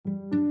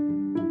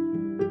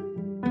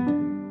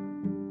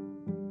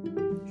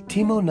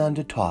Timo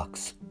Nanda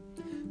Talks,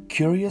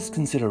 Curious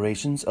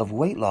Considerations of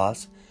Weight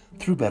Loss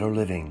Through Better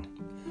Living,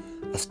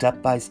 a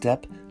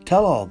step-by-step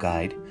tell-all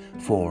guide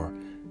for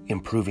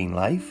improving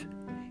life,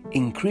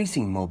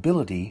 increasing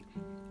mobility,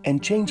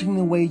 and changing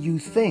the way you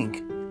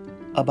think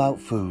about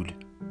food.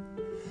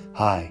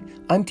 Hi,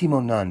 I'm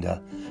Timo Nanda.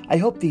 I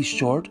hope these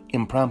short,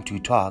 impromptu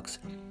talks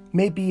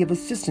may be of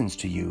assistance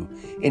to you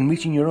in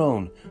reaching your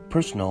own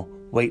personal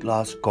weight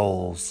loss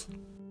goals.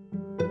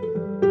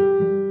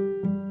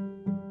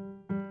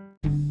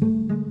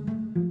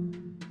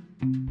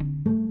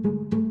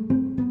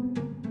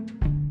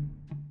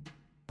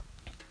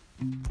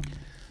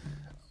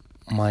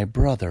 My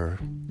brother,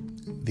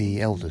 the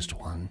eldest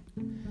one,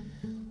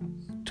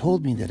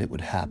 told me that it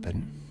would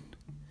happen,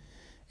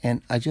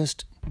 and I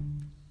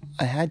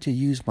had to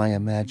use my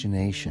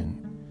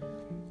imagination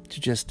to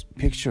just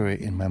picture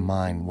it in my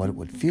mind what it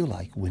would feel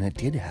like when it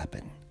did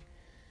happen.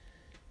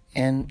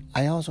 And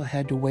I also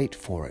had to wait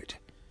for it.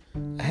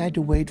 I had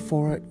to wait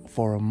for it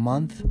for a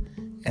month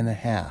and a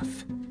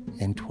half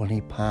and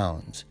 20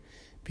 pounds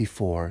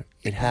before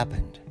it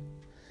happened.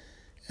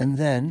 And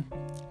then,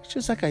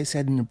 just like I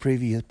said in the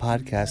previous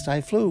podcast,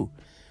 I flew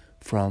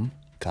from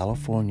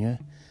California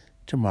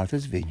to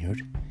Martha's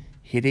Vineyard,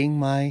 hitting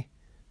my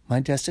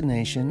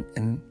destination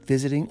and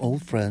visiting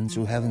old friends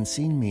who haven't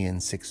seen me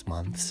in 6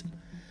 months.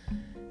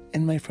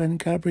 And my friend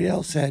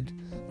Gabrielle said,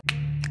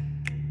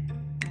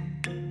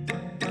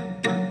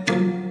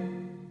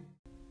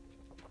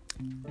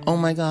 "Oh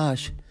my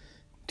gosh,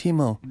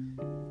 Timo,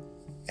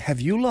 have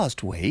you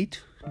lost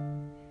weight?"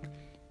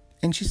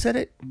 And she said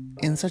it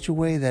in such a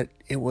way that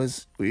it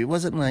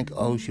wasn't like,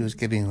 she was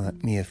giving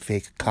me a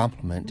fake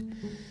compliment.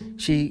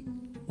 She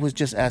was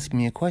just asking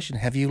me a question,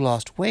 have you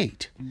lost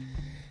weight?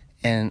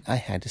 And I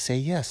had to say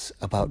yes,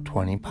 about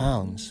 20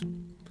 pounds.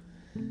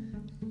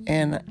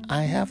 And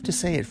I have to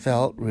say it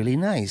felt really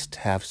nice to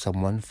have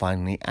someone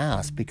finally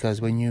ask,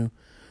 because when you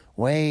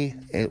weigh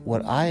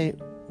what I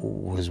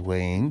was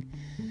weighing,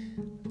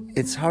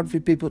 it's hard for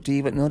people to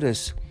even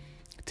notice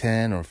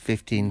 10 or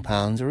 15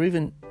 pounds or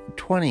even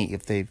 20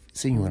 if they've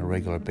seen you on a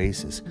regular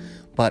basis.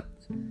 But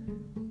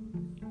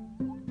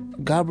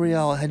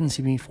Gabrielle hadn't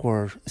seen me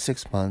for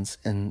 6 months,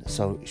 and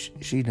so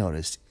she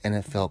noticed, and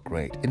it felt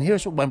great. And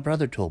here's what my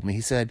brother told me.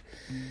 He said,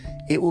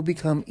 it will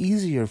become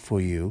easier for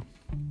you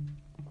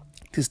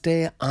to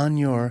stay on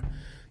your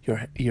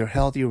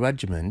healthy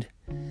regimen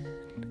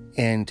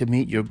and to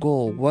meet your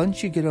goal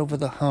once you get over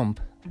the hump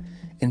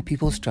and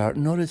people start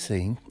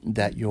noticing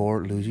that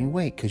you're losing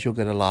weight, because you'll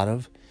get a lot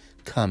of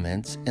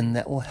comments, and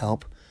that will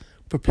help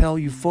propel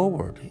you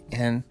forward.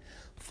 And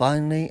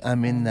finally,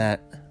 I'm in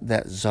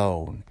that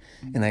zone,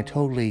 and I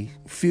totally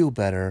feel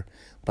better.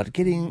 But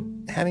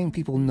having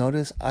people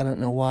notice, I don't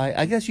know why.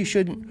 I guess you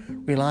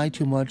shouldn't rely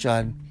too much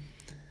on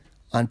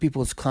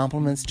people's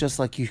compliments, just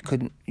like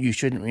you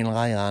shouldn't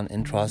rely on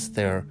and trust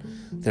their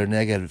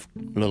negative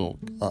little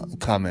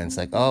comments,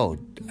 like, oh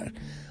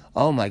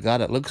my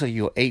God, it looks like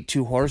you ate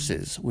 2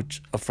 horses,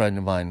 which a friend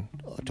of mine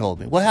told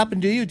me. What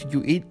happened to you? Did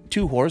you eat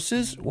 2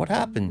 horses? What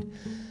happened?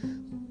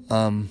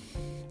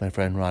 My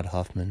friend Rod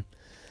Huffman.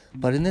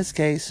 But in this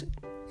case,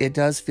 it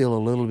does feel a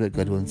little bit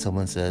good when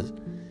someone says,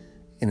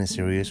 in a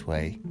serious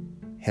way,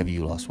 have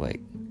you lost weight?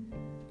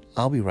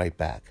 I'll be right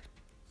back.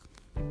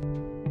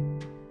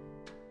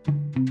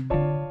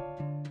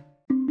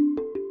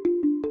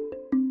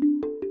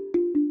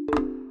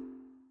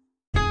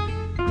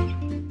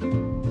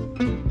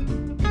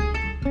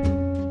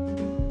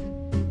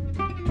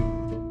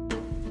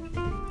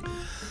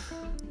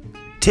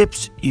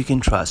 Tips You Can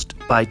Trust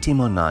by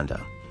Timo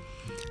Nanda.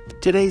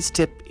 Today's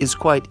tip is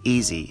quite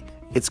easy.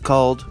 It's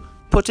called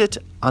Put It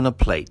on a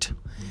Plate.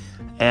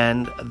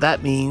 And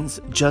that means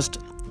just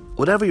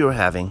whatever you're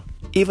having,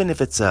 even if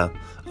it's a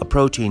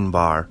protein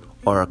bar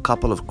or a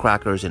couple of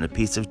crackers and a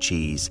piece of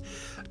cheese,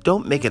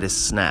 don't make it a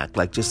snack,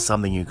 like just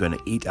something you're going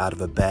to eat out of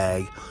a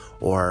bag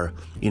or,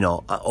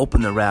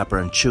 open the wrapper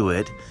and chew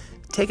it.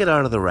 Take it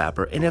out of the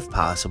wrapper, and if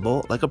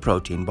possible, like a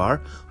protein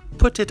bar,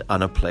 put it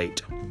on a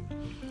plate.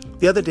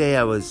 The other day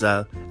I was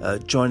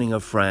joining a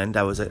friend.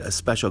 I was a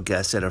special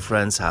guest at a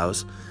friend's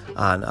house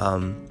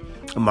on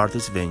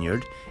Martha's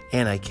Vineyard,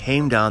 and I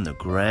came down the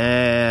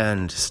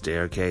grand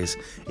staircase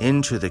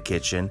into the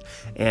kitchen,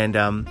 and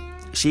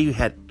she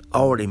had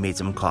already made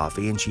some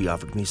coffee, and she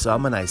offered me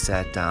some, and I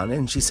sat down,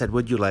 and she said,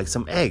 would you like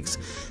some eggs?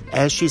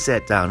 As she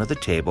sat down at the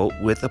table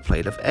with a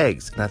plate of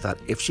eggs. And I thought,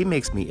 if she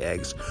makes me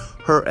eggs,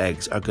 her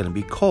eggs are going to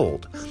be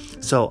cold.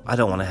 So I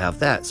don't want to have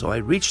that. So I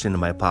reached into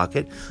my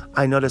pocket.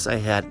 I noticed I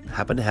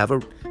happened to have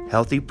a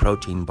healthy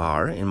protein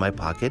bar in my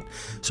pocket.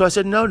 So I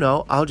said,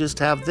 no, I'll just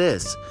have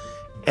this.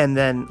 And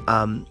then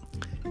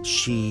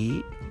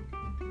she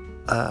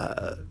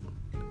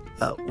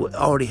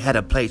already had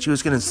a plate. She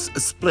was going to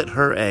split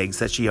her eggs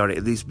that she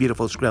already, these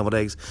beautiful scrambled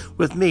eggs,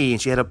 with me,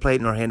 and she had a plate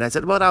in her hand. I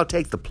said, well, I'll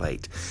take the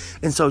plate.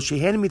 And so she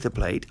handed me the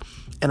plate,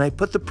 and I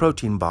put the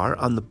protein bar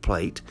on the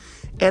plate,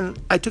 and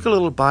I took a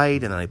little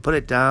bite, and then I put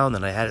it down,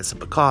 and I had a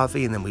sip of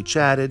coffee, and then we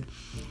chatted.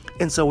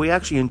 And so we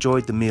actually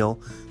enjoyed the meal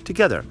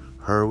together.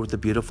 her with the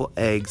beautiful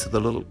eggs, the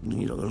little,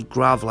 little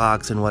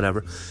gravlax and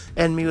whatever,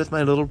 and me with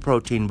my little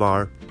protein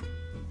bar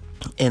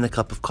and a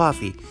cup of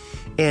coffee.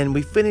 And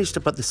we finished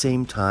about the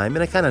same time,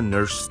 and I kind of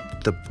nursed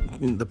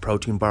the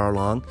protein bar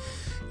along,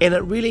 and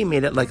it really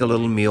made it like a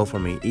little meal for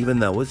me, even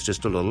though it's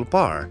just a little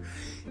bar.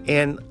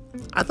 And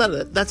I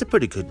thought that's a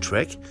pretty good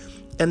trick.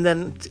 And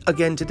then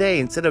again today,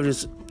 instead of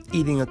just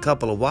eating a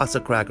couple of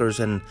Wassa crackers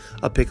and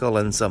a pickle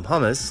and some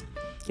hummus,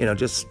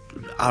 just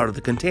out of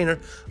the container,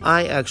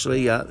 I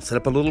actually set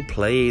up a little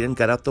plate and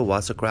got out the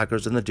Wassa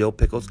crackers and the dill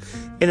pickles,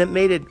 and it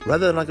made it,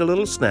 rather than like a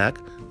little snack,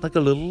 like a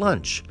little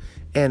lunch.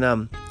 And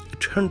it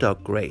turned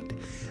out great.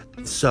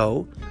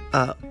 So,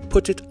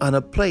 put it on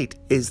a plate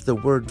is the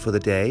word for the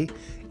day.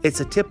 It's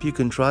a tip you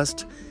can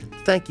trust.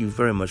 Thank you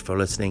very much for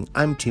listening.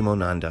 I'm Timo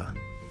Nanda.